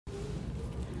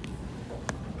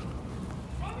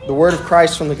The word of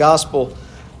Christ from the Gospel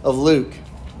of Luke.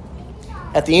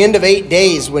 At the end of 8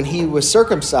 days, when he was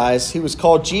circumcised, he was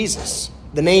called Jesus,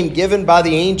 the name given by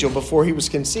the angel before he was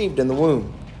conceived in the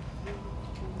womb.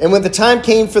 And when the time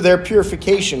came for their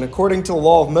purification, according to the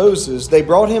law of Moses, they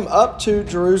brought him up to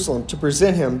Jerusalem to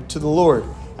present him to the Lord.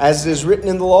 As it is written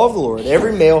in the law of the Lord,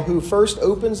 every male who first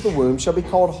opens the womb shall be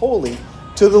called holy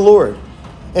to the Lord,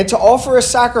 and to offer a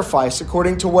sacrifice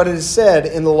according to what it is said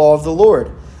in the law of the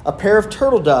Lord, a pair of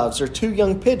turtle doves or 2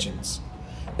 young pigeons.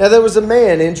 Now there was a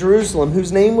man in Jerusalem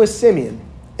whose name was Simeon,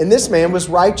 and this man was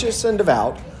righteous and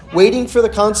devout, waiting for the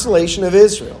consolation of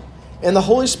Israel. And the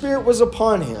Holy Spirit was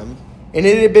upon him, and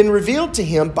it had been revealed to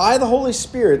him by the Holy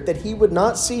Spirit that he would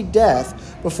not see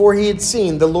death before he had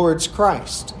seen the Lord's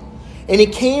Christ. And he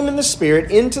came in the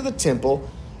Spirit into the temple,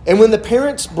 and when the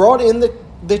parents brought in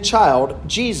the child,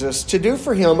 Jesus, to do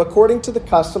for him according to the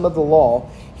custom of the law,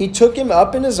 he took him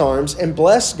up in his arms and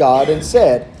blessed God and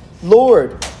said,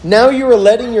 Lord, now you are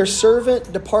letting your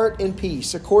servant depart in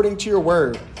peace according to your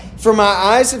word. For my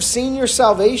eyes have seen your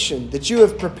salvation that you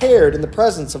have prepared in the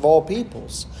presence of all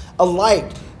peoples, a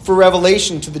light for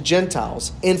revelation to the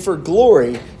Gentiles and for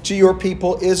glory to your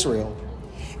people Israel.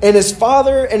 And his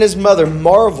father and his mother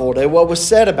marveled at what was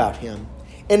said about him.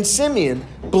 And Simeon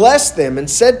blessed them and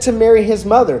said to Mary his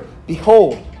mother,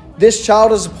 Behold, this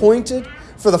child is appointed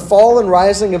for the fall and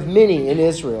rising of many in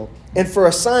Israel, and for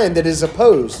a sign that is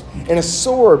opposed, and a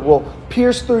sword will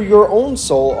pierce through your own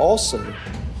soul also,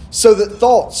 so that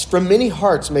thoughts from many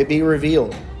hearts may be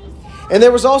revealed. And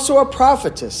there was also a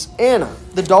prophetess, Anna,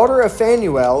 the daughter of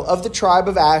Phanuel of the tribe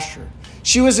of Asher.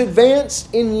 She was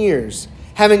advanced in years,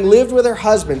 having lived with her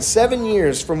husband 7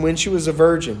 years from when she was a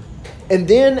virgin, and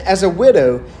then as a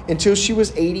widow until she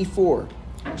was 84.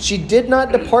 She did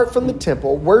not depart from the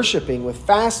temple, worshiping with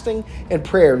fasting and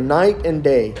prayer night and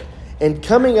day. And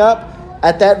coming up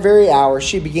at that very hour,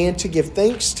 she began to give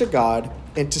thanks to God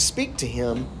and to speak to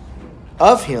him,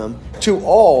 of him, to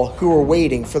all who were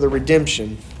waiting for the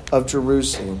redemption of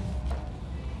Jerusalem.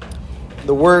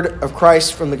 The word of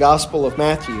Christ from the Gospel of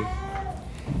Matthew.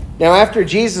 Now after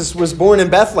Jesus was born in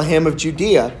Bethlehem of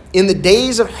Judea, in the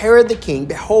days of Herod the king,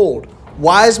 behold,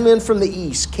 wise men from the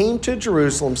east came to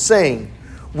Jerusalem, saying,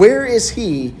 Where is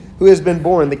he who has been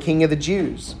born the King of the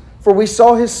Jews? For we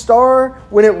saw his star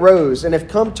when it rose, and have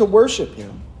come to worship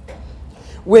him.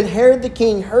 When Herod the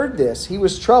king heard this, he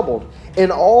was troubled,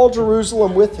 and all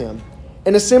Jerusalem with him.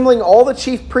 And assembling all the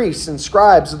chief priests and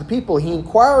scribes of the people, he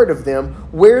inquired of them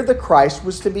where the Christ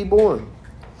was to be born.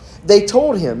 They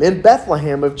told him, In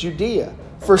Bethlehem of Judea,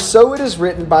 for so it is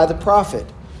written by the prophet,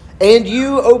 And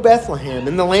you, O Bethlehem,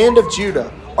 in the land of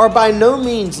Judah, are by no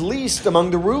means least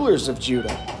among the rulers of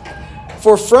Judah.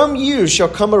 For from you shall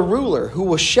come a ruler who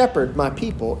will shepherd my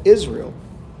people Israel.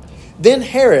 Then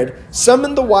Herod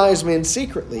summoned the wise men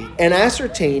secretly and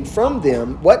ascertained from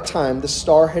them what time the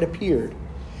star had appeared.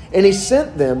 And he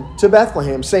sent them to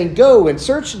Bethlehem, saying, Go and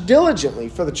search diligently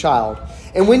for the child.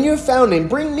 And when you have found him,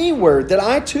 bring me word that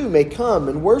I too may come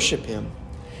and worship him.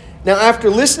 Now after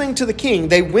listening to the king,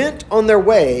 they went on their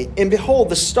way, and behold,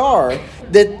 the star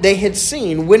that they had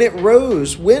seen when it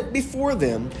rose went before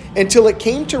them until it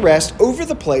came to rest over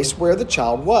the place where the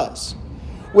child was.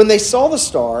 When they saw the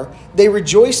star, they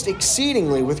rejoiced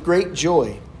exceedingly with great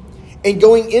joy. And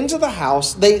going into the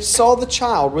house, they saw the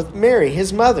child with Mary,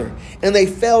 his mother, and they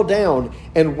fell down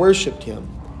and worshipped him.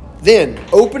 Then,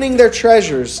 opening their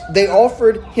treasures, they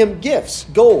offered him gifts,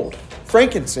 gold,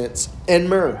 frankincense, and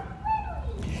myrrh.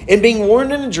 And being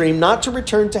warned in a dream not to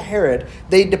return to Herod,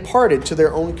 they departed to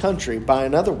their own country by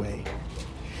another way.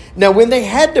 Now when they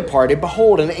had departed,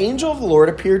 behold, an angel of the Lord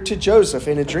appeared to Joseph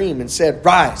in a dream and said,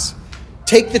 Rise,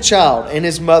 take the child and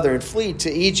his mother and flee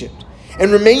to Egypt,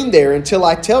 and remain there until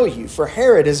I tell you, for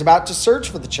Herod is about to search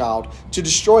for the child to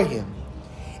destroy him.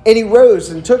 And he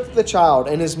rose and took the child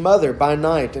and his mother by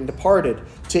night and departed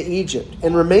to Egypt,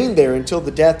 and remained there until the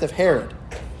death of Herod.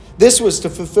 This was to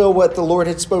fulfill what the Lord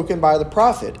had spoken by the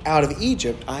prophet, Out of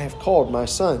Egypt I have called my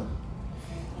son.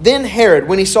 Then Herod,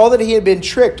 when he saw that he had been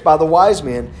tricked by the wise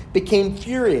men, became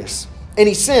furious. And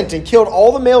he sent and killed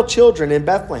all the male children in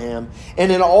Bethlehem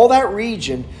and in all that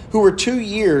region who were 2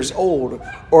 years old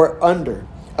or under,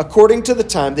 according to the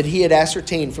time that he had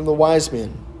ascertained from the wise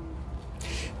men.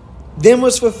 Then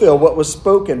was fulfilled what was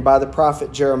spoken by the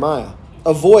prophet Jeremiah.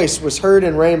 A voice was heard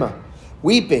in Ramah,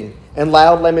 weeping and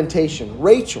loud lamentation,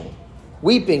 Rachel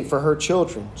weeping for her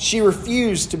children. She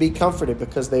refused to be comforted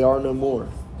because they are no more.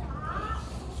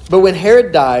 But when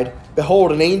Herod died,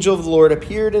 behold, an angel of the Lord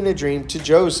appeared in a dream to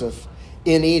Joseph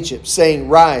in Egypt, saying,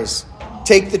 Rise,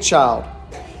 take the child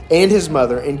and his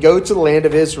mother, and go to the land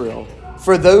of Israel,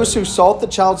 for those who sought the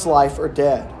child's life are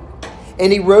dead.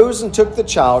 And he rose and took the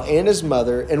child and his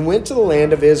mother and went to the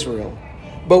land of Israel.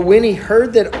 But when he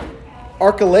heard that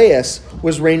Archelaus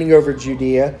was reigning over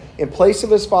Judea in place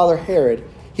of his father Herod,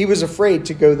 he was afraid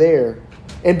to go there.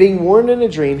 And being warned in a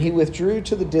dream, he withdrew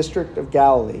to the district of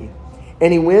Galilee.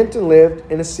 And he went and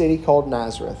lived in a city called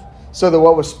Nazareth, so that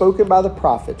what was spoken by the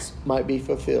prophets might be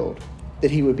fulfilled, that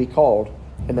he would be called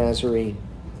a Nazarene.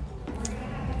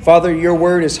 Father, your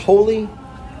word is holy,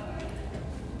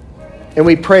 and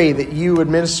we pray that you would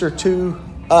minister to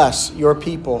us, your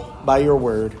people, by your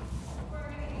word.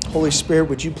 Holy Spirit,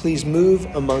 would you please move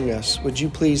among us? Would you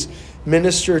please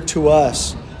minister to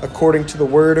us according to the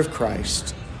word of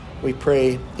Christ? We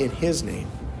pray in his name.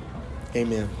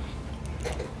 Amen.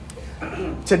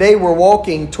 Today we're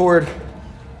walking toward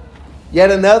yet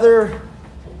another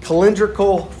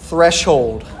calendrical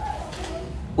threshold.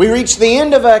 We reach the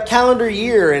end of a calendar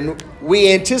year, and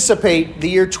we anticipate the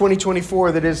year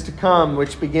 2024 that is to come,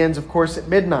 which begins, of course, at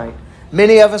midnight.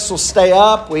 Many of us will stay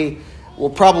up. We will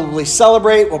probably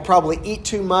celebrate. We'll probably eat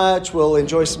too much. We'll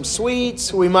enjoy some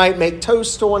sweets. We might make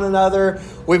toast to one another.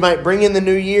 We might bring in the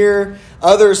new year.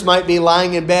 Others might be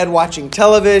lying in bed watching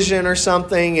television or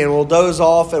something, and we'll doze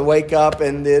off and wake up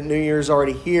and the new year's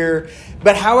already here.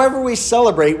 But however we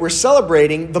celebrate, we're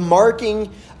celebrating the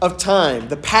marking of time,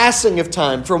 the passing of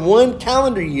time from one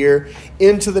calendar year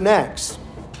into the next.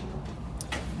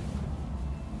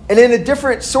 And in a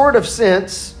different sort of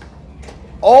sense,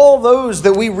 all those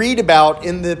that we read about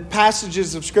in the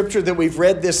passages of Scripture that we've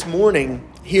read this morning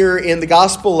here in the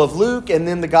Gospel of Luke and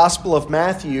then the Gospel of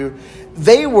Matthew,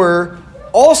 they were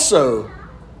also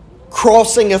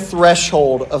crossing a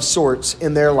threshold of sorts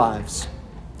in their lives.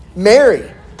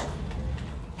 Mary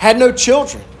had no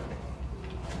children.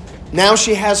 Now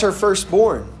she has her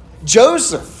firstborn.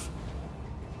 Joseph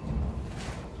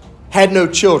had no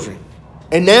children.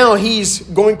 And now he's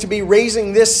going to be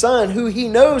raising this son who he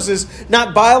knows is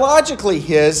not biologically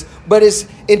his, but is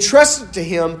entrusted to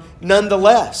him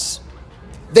nonetheless.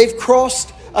 They've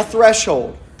crossed a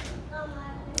threshold.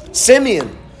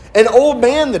 Simeon, an old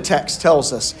man, the text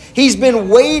tells us, he's been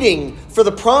waiting for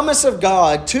the promise of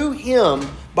God to him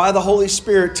by the Holy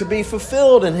Spirit to be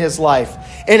fulfilled in his life.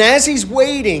 And as he's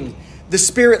waiting, the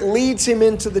Spirit leads him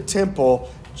into the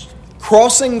temple,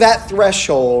 crossing that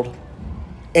threshold,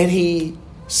 and he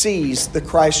sees the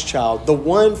Christ child, the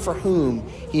one for whom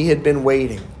he had been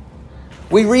waiting.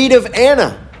 We read of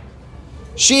Anna.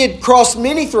 She had crossed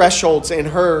many thresholds in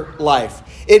her life.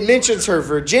 It mentions her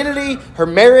virginity, her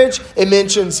marriage. It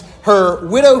mentions her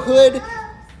widowhood,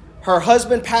 her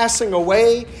husband passing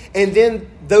away, and then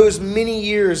those many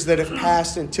years that have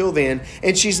passed until then.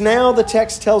 And she's now, the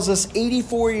text tells us,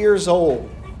 84 years old,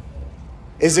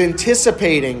 is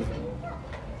anticipating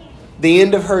the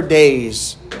end of her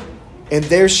days. And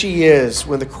there she is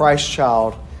when the Christ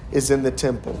child is in the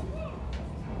temple.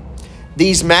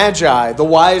 These magi, the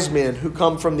wise men who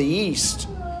come from the east,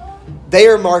 they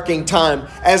are marking time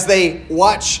as they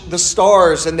watch the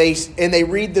stars and they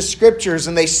read the scriptures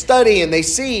and they study and they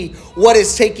see what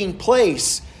is taking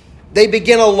place. They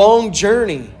begin a long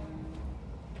journey.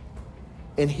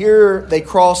 And here they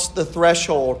cross the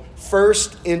threshold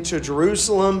first into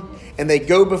Jerusalem, and they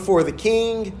go before the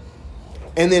king.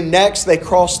 And then next they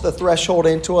cross the threshold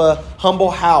into a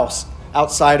humble house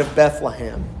outside of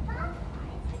Bethlehem.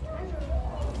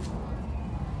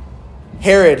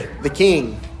 Herod the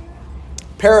king,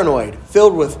 paranoid,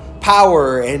 filled with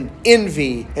power and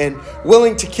envy, and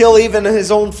willing to kill even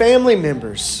his own family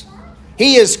members.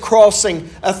 He is crossing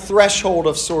a threshold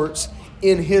of sorts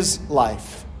in his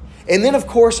life. And then, of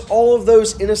course, all of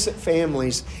those innocent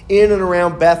families in and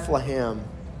around Bethlehem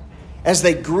as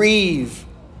they grieve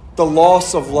the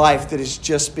loss of life that has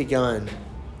just begun.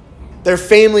 Their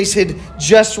families had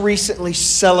just recently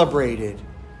celebrated,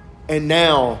 and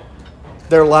now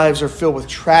their lives are filled with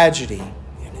tragedy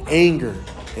and anger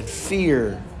and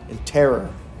fear and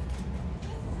terror.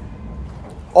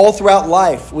 All throughout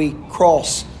life, we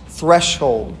cross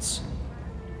thresholds.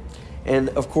 And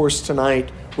of course,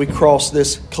 tonight, we cross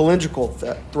this calendrical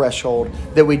threshold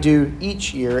that we do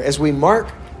each year as we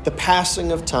mark the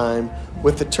passing of time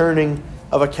with the turning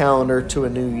of a calendar to a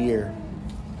new year.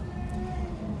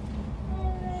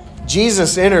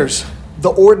 Jesus enters the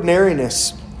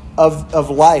ordinariness of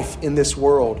life in this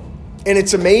world. And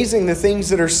it's amazing the things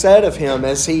that are said of him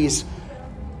as he's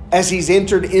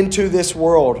entered into this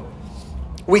world.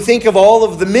 We think of all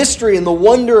of the mystery and the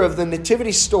wonder of the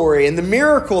nativity story and the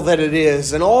miracle that it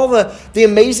is and all the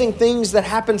amazing things that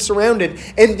happen surrounded.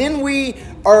 And then we're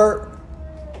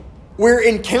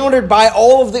encountered by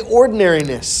all of the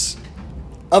ordinariness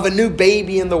of a new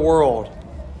baby in the world.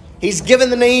 He's given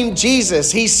the name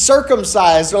Jesus. He's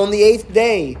circumcised on the 8th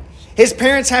day. His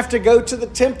parents have to go to the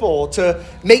temple to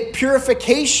make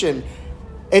purification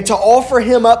and to offer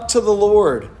him up to the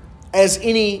Lord, as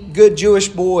any good Jewish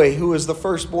boy who was the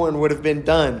firstborn would have been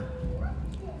done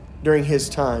during his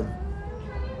time.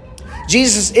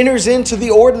 Jesus enters into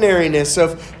the ordinariness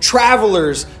of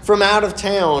travelers from out of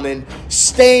town and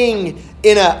staying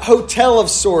in a hotel of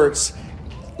sorts,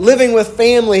 living with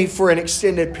family for an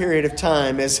extended period of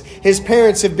time, as his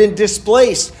parents have been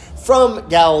displaced from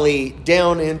Galilee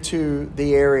down into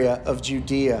the area of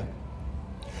Judea.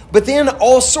 But then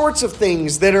all sorts of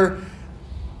things that are,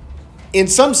 in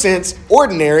some sense,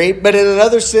 ordinary, but in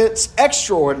another sense,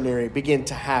 extraordinary begin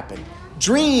to happen.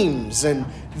 Dreams and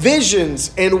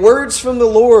visions and words from the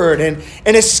Lord, and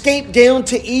an escape down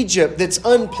to Egypt that's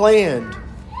unplanned,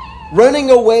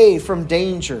 running away from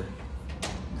danger.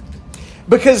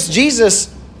 Because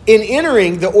Jesus, in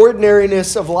entering the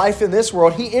ordinariness of life in this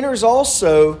world, he enters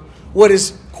also what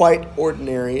is quite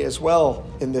ordinary as well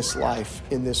in this life,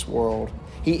 in this world.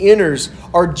 He enters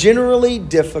our generally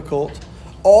difficult,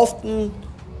 often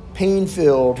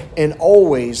pain-filled, and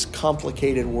always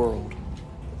complicated world.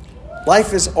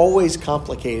 Life is always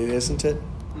complicated, isn't it?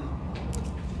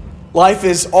 Life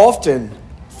is often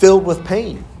filled with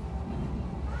pain.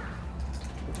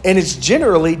 And it's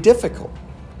generally difficult.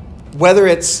 Whether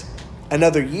it's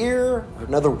another year, or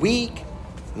another week,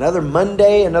 another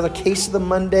Monday, another case of the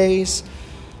Mondays,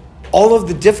 all of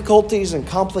the difficulties and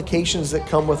complications that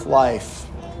come with life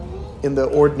in the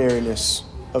ordinariness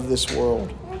of this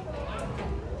world.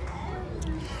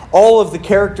 All of the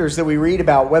characters that we read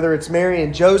about, whether it's Mary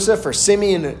and Joseph or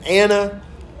Simeon and Anna,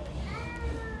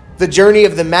 the journey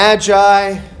of the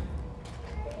Magi,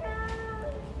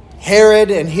 Herod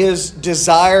and his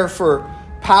desire for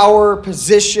power,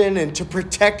 position, and to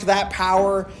protect that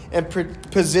power and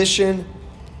position,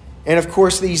 and of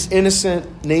course these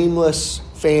innocent, nameless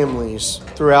families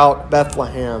throughout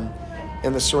Bethlehem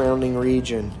and the surrounding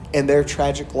region, and their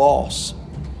tragic loss.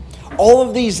 All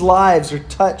of these lives are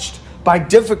touched by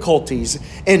difficulties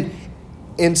and,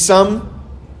 in some,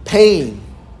 pain.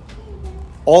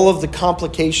 All of the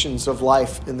complications of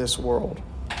life in this world.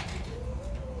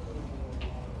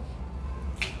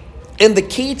 And the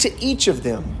key to each of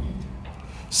them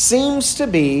seems to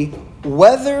be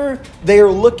whether they are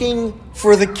looking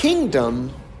for the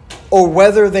kingdom or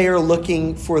whether they are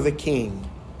looking for the king.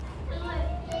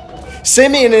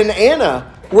 Simeon and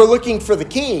Anna were looking for the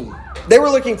king. They were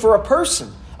looking for a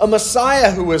person, a Messiah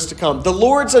who was to come, the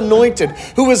Lord's anointed,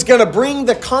 who was going to bring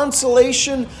the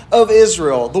consolation of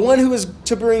Israel, the one who was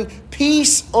to bring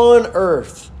peace on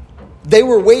earth. They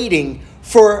were waiting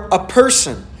for a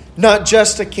person, not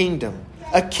just a kingdom,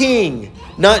 a king,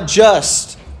 not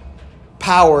just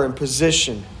power and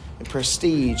position and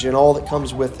prestige and all that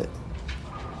comes with it.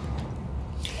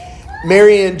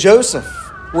 Mary and Joseph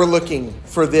were looking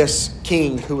for this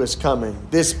king who was coming,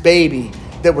 this baby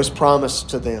that was promised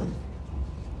to them.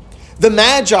 The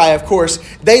Magi, of course,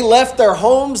 they left their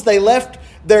homes, they left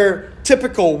their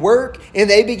typical work, and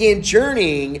they began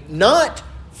journeying not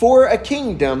for a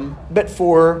kingdom, but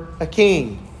for a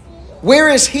king. Where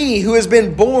is he who has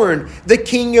been born the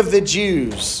King of the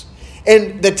Jews?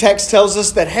 And the text tells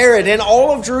us that Herod and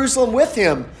all of Jerusalem with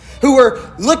him, who were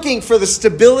looking for the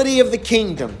stability of the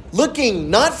kingdom, looking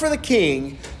not for the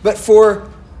king, but for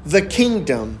the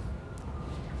kingdom.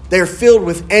 They're filled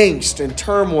with angst and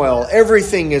turmoil.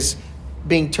 Everything is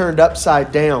being turned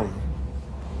upside down.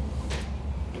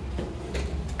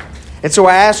 And so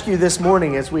I ask you this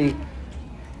morning, as we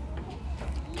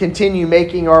continue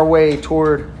making our way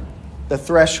toward the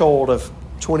threshold of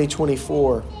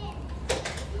 2024,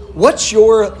 what's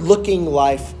your looking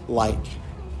life like?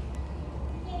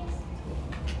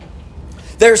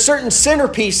 There are certain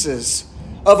centerpieces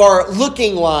of our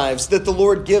looking lives that the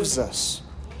Lord gives us.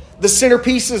 The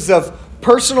centerpieces of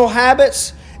personal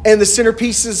habits and the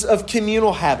centerpieces of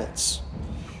communal habits.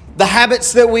 The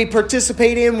habits that we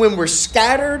participate in when we're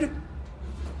scattered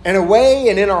and away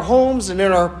and in our homes and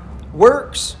in our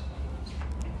works.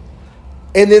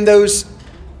 And then those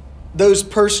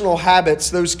personal habits,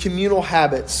 those communal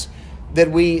habits that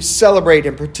we celebrate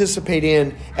and participate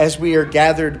in as we are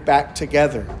gathered back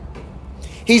together.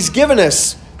 He's given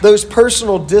us those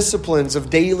personal disciplines of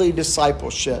daily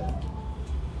discipleship.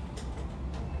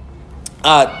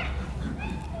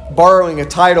 Borrowing a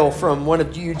title from one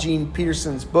of Eugene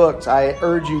Peterson's books, I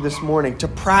urge you this morning to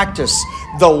practice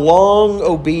the long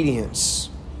obedience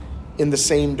in the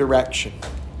same direction.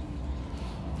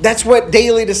 That's what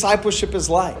daily discipleship is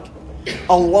like.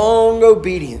 A long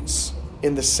obedience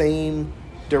in the same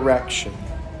direction.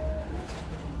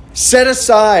 Set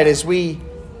aside as we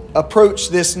approach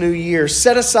this new year,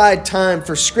 set aside time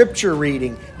for scripture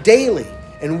reading daily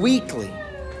and weekly.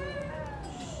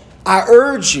 I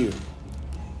urge you,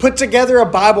 put together a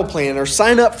Bible plan or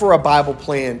sign up for a Bible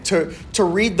plan to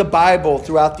read the Bible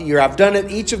throughout the year. I've done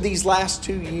it each of these last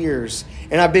 2 years,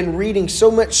 and I've been reading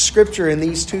so much scripture in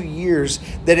these 2 years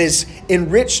that has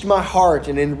enriched my heart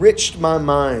and enriched my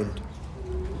mind.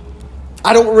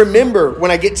 I don't remember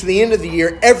when I get to the end of the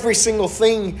year every single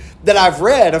thing that I've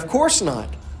read. Of course not.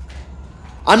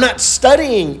 I'm not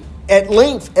studying at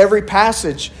length every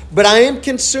passage, but I am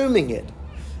consuming it.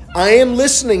 I am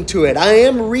listening to it. I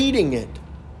am reading it.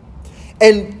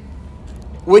 And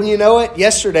wouldn't you know it,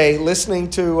 yesterday, listening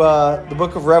to the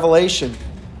book of Revelation,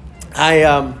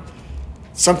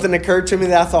 something occurred to me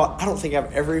that I thought, I don't think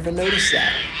I've ever even noticed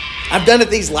that. I've done it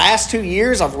these last 2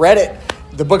 years. I've read it,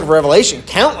 the book of Revelation,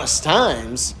 countless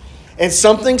times. And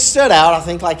something stood out, I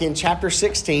think like in chapter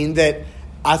 16, that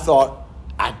I thought,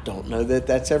 I don't know that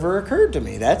that's ever occurred to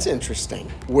me. That's interesting.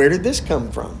 Where did this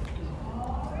come from?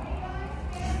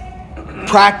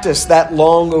 Practice that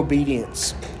long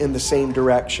obedience in the same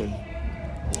direction.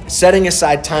 Setting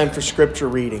aside time for scripture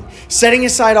reading. Setting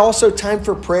aside also time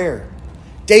for prayer.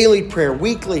 Daily prayer,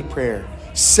 weekly prayer.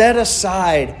 Set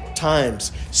aside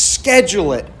times.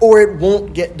 Schedule it or it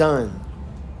won't get done.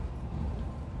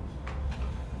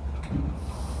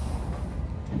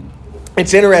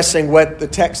 It's interesting what the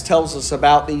text tells us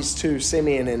about these two,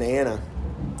 Simeon and Anna,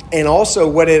 and also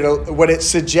what it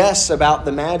suggests about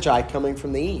the Magi coming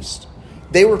from the east.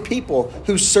 They were people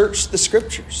who searched the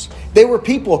scriptures. They were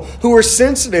people who were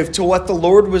sensitive to what the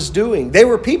Lord was doing. They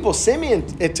were people, Simeon,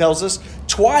 it tells us,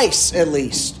 twice at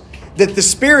least, that the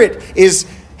Spirit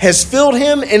has filled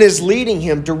him and is leading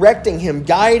him, directing him,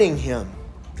 guiding him.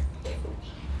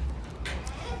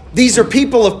 These are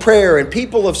people of prayer and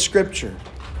people of scripture.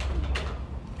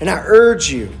 And I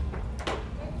urge you,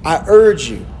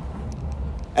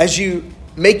 as you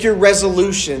make your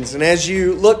resolutions and as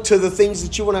you look to the things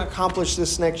that you want to accomplish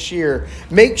this next year,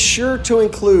 make sure to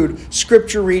include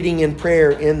scripture reading and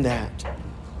prayer in that.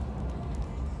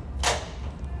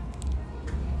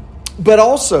 But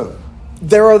also,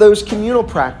 there are those communal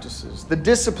practices, the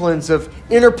disciplines of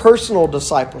interpersonal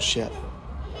discipleship.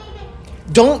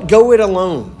 Don't go it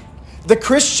alone. The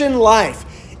Christian life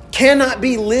cannot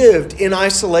be lived in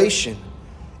isolation.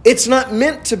 It's not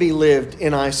meant to be lived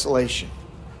in isolation.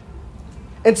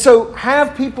 And so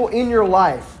have people in your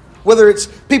life, whether it's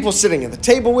people sitting at the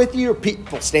table with you or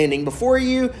people standing before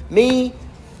you, me.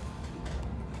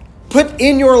 Put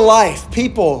in your life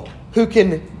people who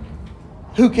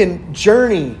can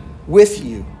journey with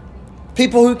you.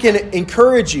 People who can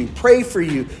encourage you, pray for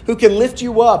you, who can lift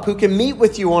you up, who can meet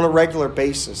with you on a regular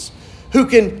basis, who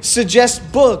can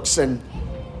suggest books and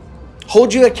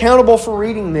hold you accountable for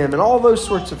reading them and all those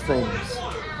sorts of things.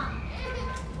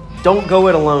 Don't go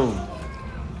it alone.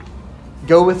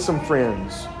 Go with some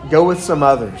friends. Go with some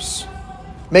others.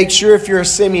 Make sure if you're a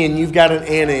Simeon, you've got an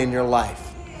Anna in your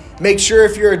life. Make sure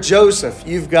if you're a Joseph,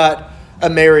 you've got a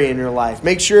Mary in your life.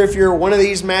 Make sure if you're one of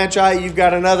these Magi, you've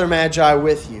got another Magi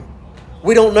with you.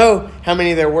 We don't know how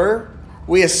many there were.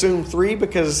 We assume 3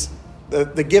 because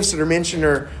the gifts that are mentioned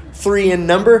are 3 in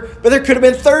number. But there could have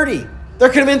been 30. There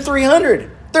could have been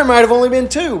 300. There might have only been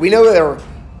 2. We know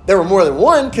there were more than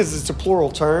 1 because it's a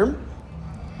plural term.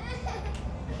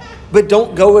 But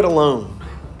don't go it alone.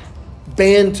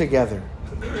 Band together.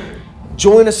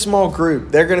 Join a small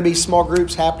group. There are going to be small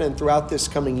groups happening throughout this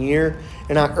coming year.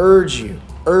 And I urge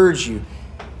you,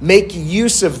 make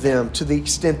use of them to the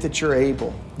extent that you're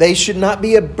able. They should not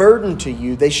be a burden to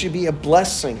you. They should be a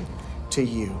blessing to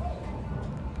you.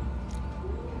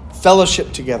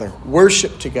 Fellowship together,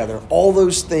 worship together, all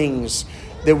those things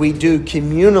that we do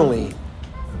communally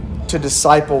to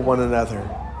disciple one another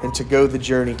and to go the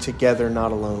journey together,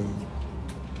 not alone.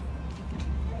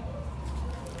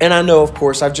 And I know, of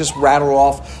course, I've just rattled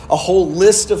off a whole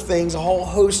list of things, a whole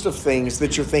host of things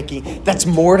that you're thinking, that's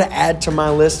more to add to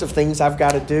my list of things I've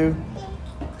got to do.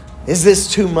 Is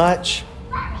this too much?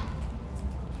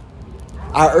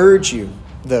 I urge you,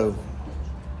 though,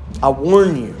 I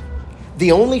warn you,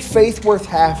 the only faith worth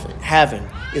having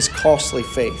is costly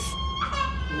faith.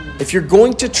 If you're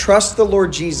going to trust the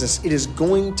Lord Jesus, it is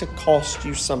going to cost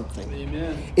you something.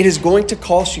 Amen. It is going to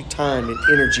cost you time and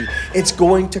energy. It's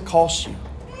going to cost you.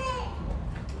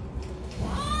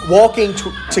 Walking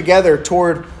together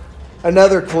toward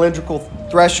another calendrical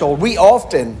threshold, we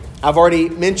often, I've already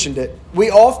mentioned it,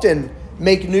 we often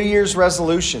make New Year's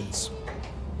resolutions.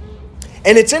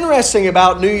 And it's interesting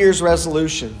about New Year's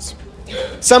resolutions.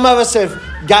 Some of us have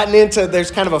gotten into,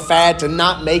 there's kind of a fad to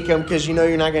not make them because you know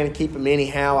you're not going to keep them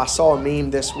anyhow. I saw a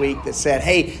meme this week that said,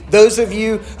 hey, those of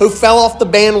you who fell off the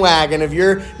bandwagon of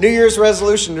your New Year's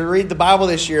resolution to read the Bible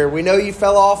this year, we know you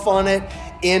fell off on it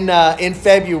in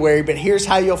February, but here's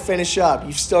how you'll finish up.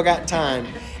 You've still got time.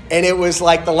 And it was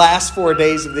like the last 4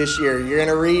 days of this year. You're going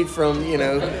to read from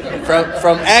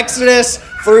Exodus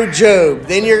through Job.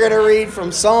 Then you're going to read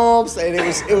from Psalms. And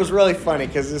it was really funny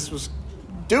because this was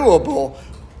doable,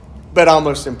 but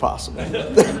almost impossible.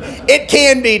 It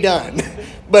can be done,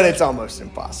 but it's almost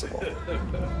impossible.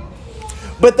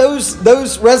 But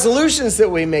those resolutions that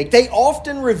we make, they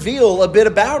often reveal a bit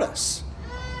about us.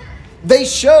 They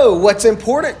show what's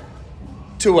important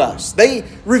to us. They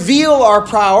reveal our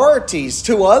priorities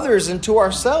to others and to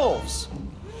ourselves.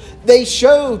 They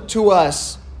show to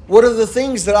us what are the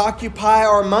things that occupy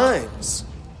our minds.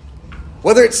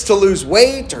 Whether it's to lose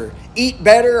weight or eat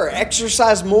better or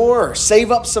exercise more or save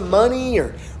up some money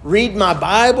or read my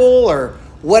Bible or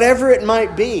whatever it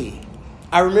might be.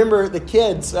 I remember the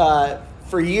kids,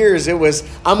 for years it was,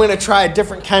 I'm going to try a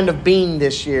different kind of bean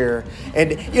this year.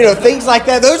 And, things like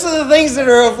that. Those are the things that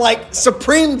are of like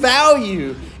supreme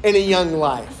value in a young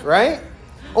life, right?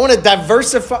 I want to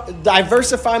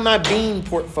diversify my bean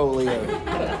portfolio.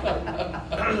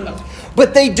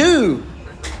 But they do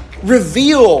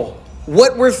reveal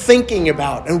what we're thinking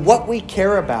about and what we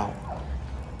care about.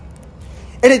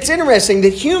 And it's interesting that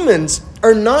humans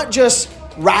are not just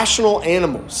rational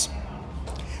animals.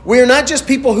 We are not just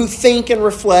people who think and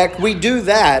reflect. We do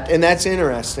that, and that's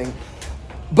interesting.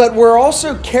 But we're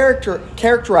also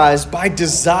characterized by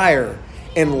desire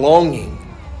and longing.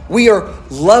 We are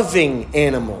loving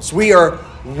animals. We are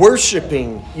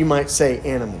worshiping, you might say,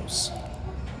 animals.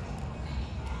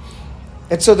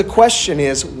 And so the question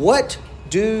is, what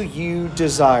do you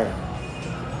desire?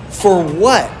 For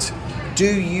what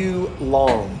do you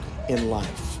long in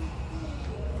life?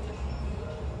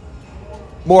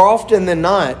 More often than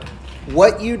not,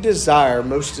 what you desire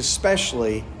most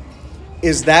especially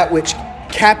is that which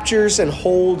captures and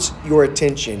holds your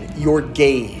attention, your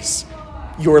gaze,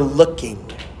 your looking,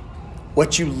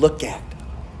 what you look at.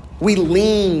 We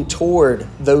lean toward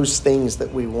those things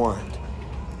that we want.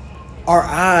 Our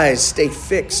eyes stay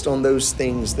fixed on those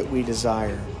things that we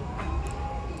desire.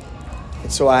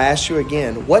 And so I ask you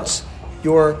again, what's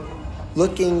your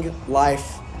looking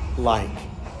life like?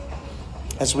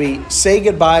 As we say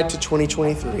goodbye to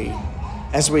 2023,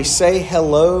 as we say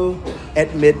hello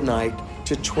at midnight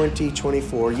to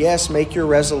 2024, yes, make your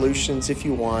resolutions if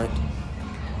you want.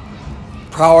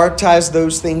 Prioritize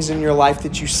those things in your life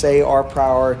that you say are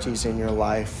priorities in your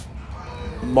life.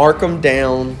 Mark them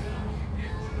down.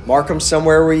 Mark them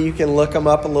somewhere where you can look them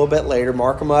up a little bit later.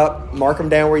 Mark them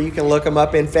down where you can look them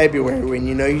up in February when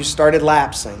you know you started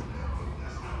lapsing.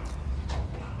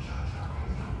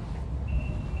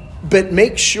 But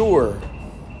make sure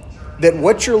that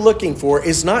what you're looking for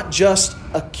is not just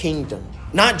a kingdom,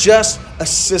 not just a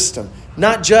system,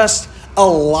 not just a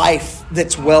life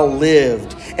that's well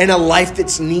lived and a life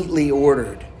that's neatly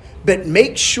ordered. But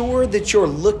make sure that you're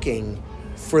looking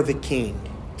for the King,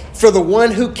 for the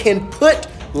one who can put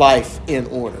life in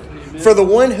order, for the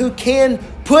one who can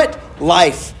put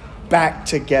life back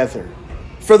together,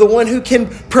 for the one who can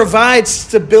provide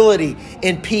stability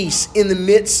and peace in the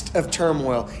midst of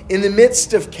turmoil, in the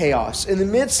midst of chaos, in the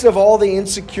midst of all the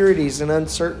insecurities and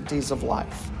uncertainties of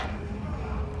life.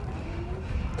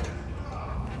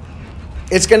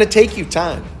 It's going to take you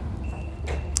time.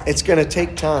 It's going to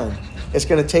take time. It's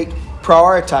going to take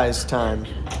prioritized time.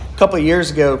 A couple of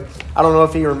years ago, I don't know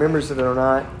if he remembers it or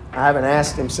not. I haven't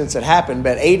asked him since it happened,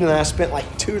 but Aiden and I spent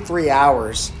like 2 or 3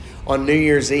 hours on New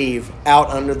Year's Eve out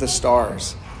under the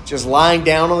stars, just lying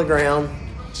down on the ground,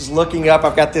 just looking up.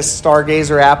 I've got this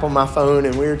Stargazer app on my phone,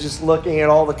 and we were just looking at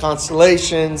all the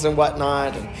constellations and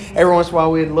whatnot. And every once in a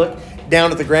while, we'd look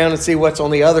down at the ground and see what's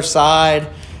on the other side.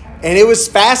 And it was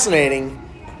fascinating,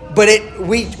 but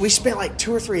we spent like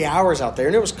 2 or 3 hours out there,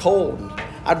 and it was cold. And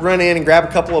I'd run in and grab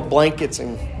a couple of blankets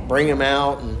and bring them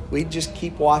out, and we'd just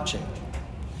keep watching.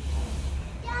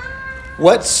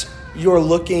 What's your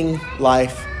looking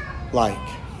life like?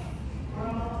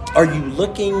 Are you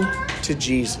looking to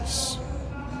Jesus?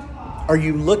 Are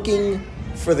you looking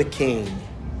for the King?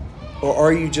 Or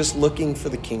are you just looking for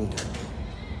the kingdom?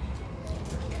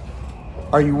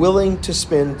 Are you willing to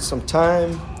spend some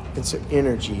time and some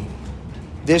energy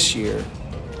this year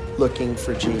looking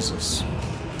for Jesus?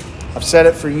 I've said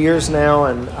it for years now,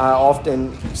 and I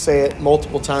often say it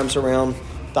multiple times around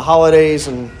the holidays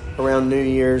and around New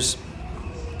Year's.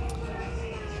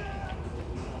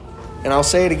 And I'll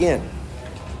say it again.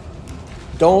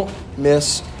 Don't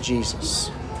miss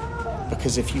Jesus.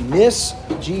 Because if you miss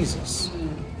Jesus,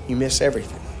 you miss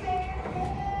everything.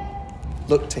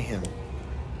 Look to him.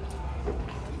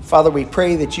 Father, we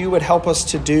pray that you would help us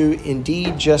to do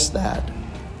indeed just that.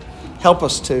 Help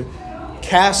us to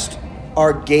cast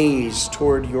our gaze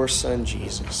toward your Son,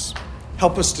 Jesus.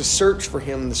 Help us to search for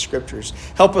him in the Scriptures.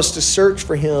 Help us to search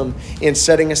for him in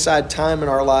setting aside time in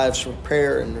our lives for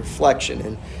prayer and reflection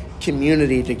and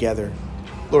community together.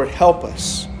 Lord, help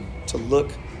us to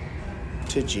look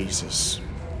to Jesus.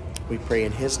 We pray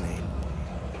in his name.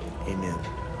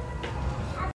 Amen.